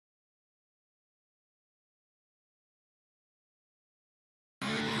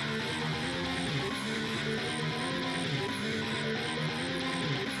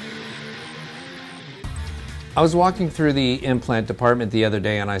I was walking through the implant department the other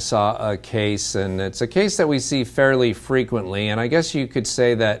day and I saw a case, and it's a case that we see fairly frequently, and I guess you could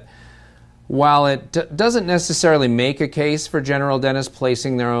say that while it doesn't necessarily make a case for general dentists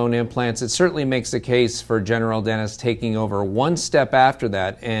placing their own implants, it certainly makes a case for general dentists taking over one step after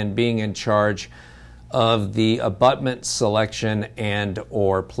that and being in charge of the abutment selection and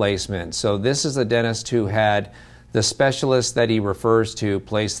or placement. So this is a dentist who had the specialist that he refers to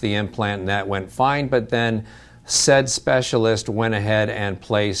place the implant, and that went fine, but then said specialist went ahead and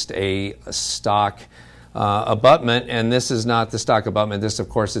placed a stock abutment, and this is not the stock abutment. This, of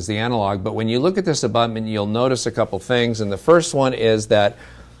course, is the analog. But when you look at this abutment, you'll notice a couple things, and the first one is that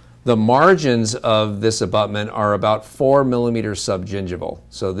the margins of this abutment are about 4 millimeters subgingival.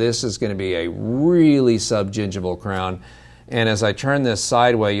 So this is going to be a really subgingival crown. And as I turn this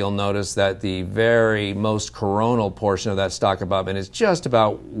sideways, you'll notice that the very most coronal portion of that stock abutment is just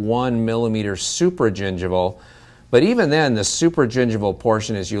about 1 millimeter supragingival. But even then, the supragingival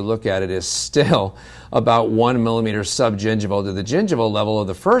portion, as you look at it, is still about 1 millimeter subgingival to the gingival level of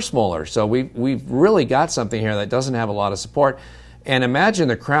the first molar. So we've really got something here that doesn't have a lot of support. And imagine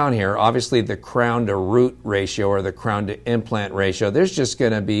the crown here, obviously the crown to root ratio or the crown to implant ratio. There's just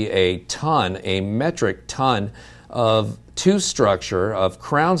going to be a ton, a metric ton of tooth structure, of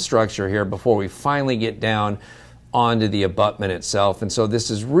crown structure here before we finally get down onto the abutment itself. And so this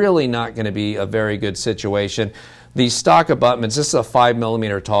is really not going to be a very good situation. These stock abutments, this is a 5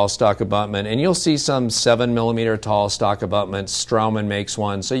 millimeter tall stock abutment, and you'll see some 7 millimeter tall stock abutments. Straumann makes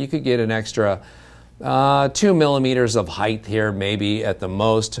one, so you could get an extra 2 millimeters of height here, maybe at the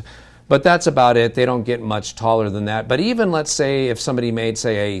most. But that's about it. They don't get much taller than that. But even, let's say, if somebody made,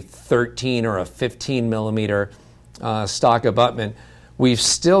 say, a 13 or a 15 millimeter stock abutment, we've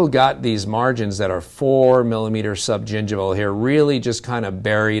still got these margins that are 4 millimeter subgingival here, really just kind of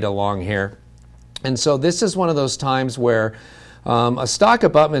buried along here. And so this is one of those times where a stock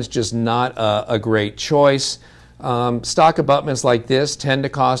abutment is just not a great choice. Stock abutments like this tend to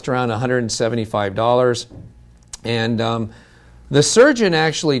cost around $175. And the surgeon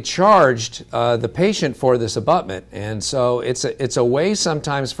actually charged the patient for this abutment. And so it's a way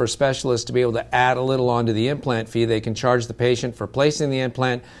sometimes for specialists to be able to add a little onto the implant fee. They can charge the patient for placing the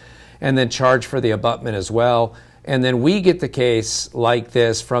implant and then charge for the abutment as well. And then we get the case like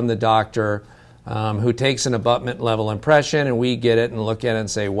this from the doctor who takes an abutment level impression, and we get it and look at it and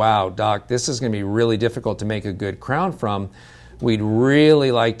say, wow, doc, this is going to be really difficult to make a good crown from. We'd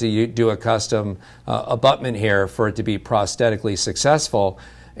really like to do a custom abutment here for it to be prosthetically successful.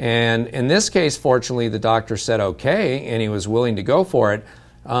 And in this case, fortunately, the doctor said okay, and he was willing to go for it.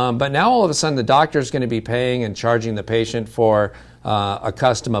 But now all of a sudden the doctor is going to be paying and charging the patient for a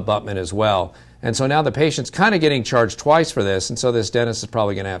custom abutment as well. And so now the patient's kind of getting charged twice for this, and so this dentist is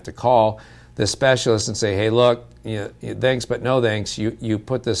probably going to have to call the specialist and say, hey, look, thanks but no thanks, you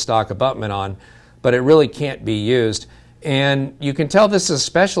put this stock abutment on, but it really can't be used. And you can tell this is a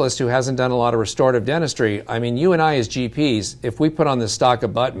specialist who hasn't done a lot of restorative dentistry. I mean, you and I as GPs, if we put on this stock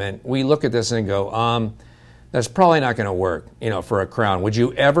abutment, we look at this and go, that's probably not going to work, for a crown. Would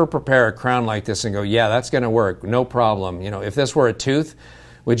you ever prepare a crown like this and go, yeah, that's going to work, no problem. If this were a tooth,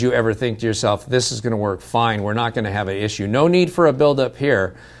 would you ever think to yourself, this is going to work fine, we're not going to have an issue. No need for a buildup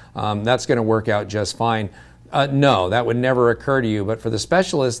here. That's going to work out just fine. No, that would never occur to you. But for the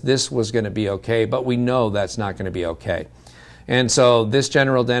specialist, this was going to be okay. But we know that's not going to be okay. And so this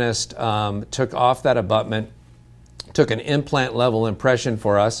general dentist took off that abutment, took an implant level impression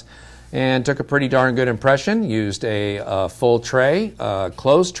for us, and took a pretty darn good impression, used a full tray,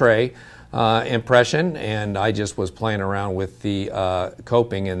 closed tray impression, and I just was playing around with the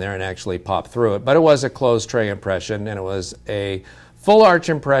coping in there and actually popped through it. But it was a closed tray impression, and it was a full arch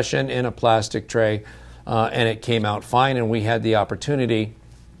impression in a plastic tray, and it came out fine, and we had the opportunity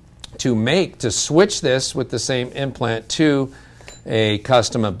to switch this with the same implant to a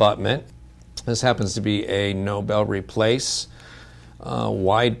custom abutment. This happens to be a Nobel Replace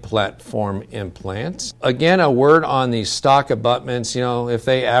wide platform implant. Again, a word on these stock abutments. If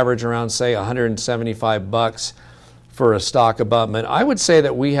they average around, say, $175 for a stock abutment, I would say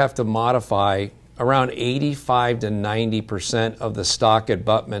that we have to modify around 85 to 90% of the stock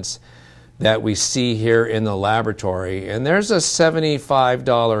abutments that we see here in the laboratory. And there's a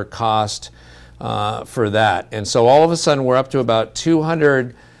 $75 cost for that. And so all of a sudden we're up to about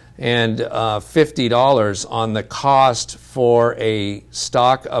 $250 on the cost for a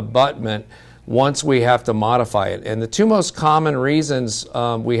stock abutment once we have to modify it. And the two most common reasons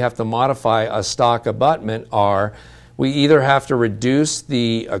we have to modify a stock abutment are we either have to reduce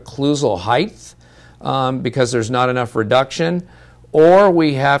the occlusal height because there's not enough reduction, or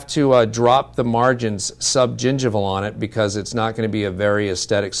we have to drop the margins subgingival on it because it's not going to be a very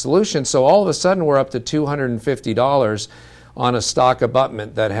aesthetic solution. So all of a sudden we're up to $250 on a stock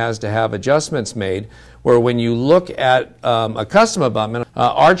abutment that has to have adjustments made, where when you look at a custom abutment,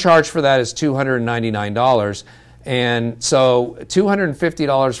 our charge for that is $299. And so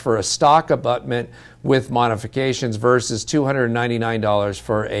 $250 for a stock abutment with modifications versus $299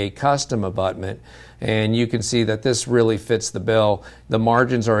 for a custom abutment. And you can see that this really fits the bill. The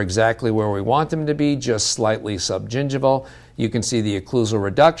margins are exactly where we want them to be, just slightly subgingival. You can see the occlusal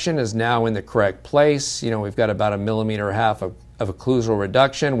reduction is now in the correct place. You know, we've got about 1.5 millimeters of occlusal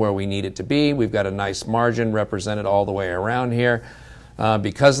reduction where we need it to be. We've got a nice margin represented all the way around here.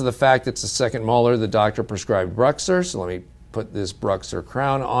 Because of the fact it's a second molar, the doctor prescribed Bruxer. So let me put this Bruxer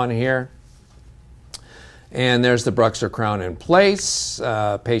crown on here. And there's the Bruxer crown in place,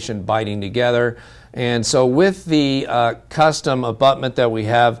 patient biting together. And so with the custom abutment that we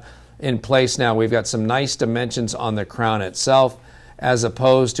have in place now, we've got some nice dimensions on the crown itself, as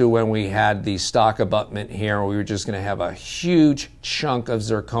opposed to when we had the stock abutment here, we were just going to have a huge chunk of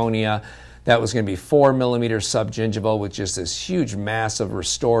zirconia that was going to be 4 millimeters subgingival with just this huge mass of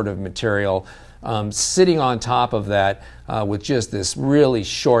restorative material sitting on top of that with just this really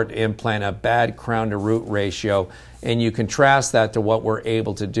short implant, a bad crown to root ratio. And you contrast that to what we're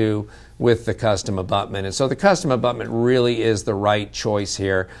able to do with the custom abutment. And so the custom abutment really is the right choice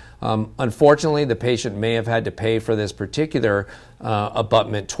here. Unfortunately, the patient may have had to pay for this particular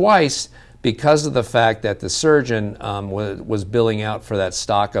abutment twice because of the fact that the surgeon was billing out for that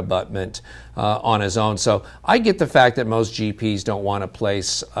stock abutment on his own. So I get the fact that most GPs don't want to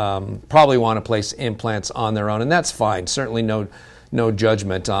place, probably want to place implants on their own, and that's fine. Certainly no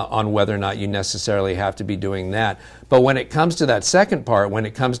judgment on whether or not you necessarily have to be doing that. But when it comes to that second part, when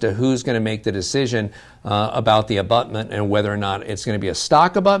it comes to who's going to make the decision about the abutment and whether or not it's going to be a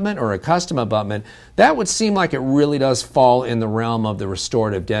stock abutment or a custom abutment, that would seem like it really does fall in the realm of the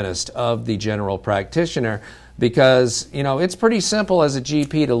restorative dentist, of the general practitioner, because, you know, it's pretty simple as a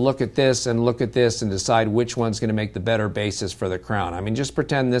GP to look at this and look at this and decide which one's going to make the better basis for the crown. I mean, just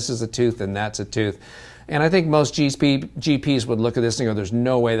pretend this is a tooth and that's a tooth. And I think most GPs would look at this and go, there's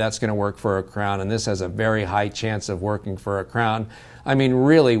no way that's going to work for a crown, and this has a very high chance of working for a crown. I mean,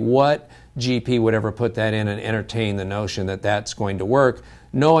 really, what GP would ever put that in and entertain the notion that that's going to work,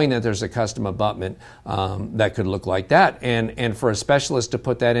 knowing that there's a custom abutment that could look like that? And for a specialist to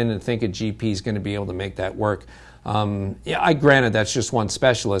put that in and think a GP is going to be able to make that work, yeah, granted that's just one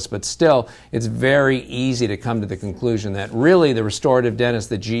specialist, but still it's very easy to come to the conclusion that really the restorative dentist,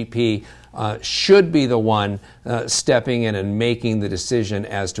 the GP, should be the one stepping in and making the decision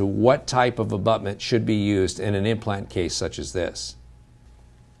as to what type of abutment should be used in an implant case such as this.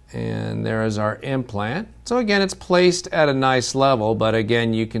 And there is our implant. So again, it's placed at a nice level, but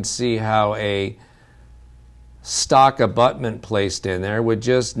again, you can see how a stock abutment placed in there would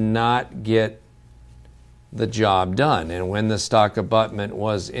just not get the job done. And when the stock abutment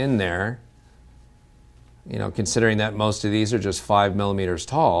was in there, you know, considering that most of these are just 5 millimeters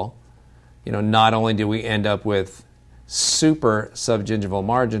tall, you know, not only do we end up with super subgingival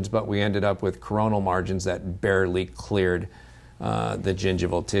margins, but we ended up with coronal margins that barely cleared the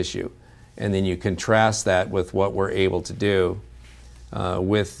gingival tissue. And then you contrast that with what we're able to do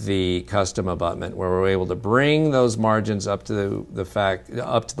with the custom abutment, where we're able to bring those margins up to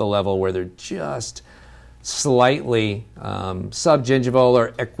the level where they're just slightly subgingival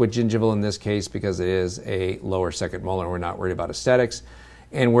or equigingival in this case, because it is a lower second molar and we're not worried about aesthetics.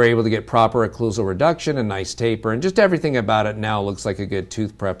 And we're able to get proper occlusal reduction, a nice taper, and just everything about it now looks like a good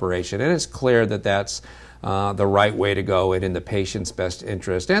tooth preparation. And it's clear that that's the right way to go, and in the patient's best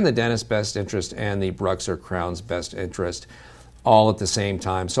interest, and the dentist's best interest, and the Bruxer crown's best interest, all at the same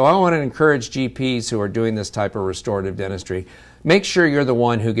time. So I want to encourage GPs who are doing this type of restorative dentistry, make sure you're the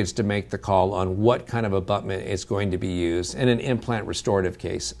one who gets to make the call on what kind of abutment is going to be used in an implant restorative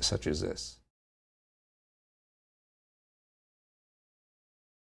case such as this.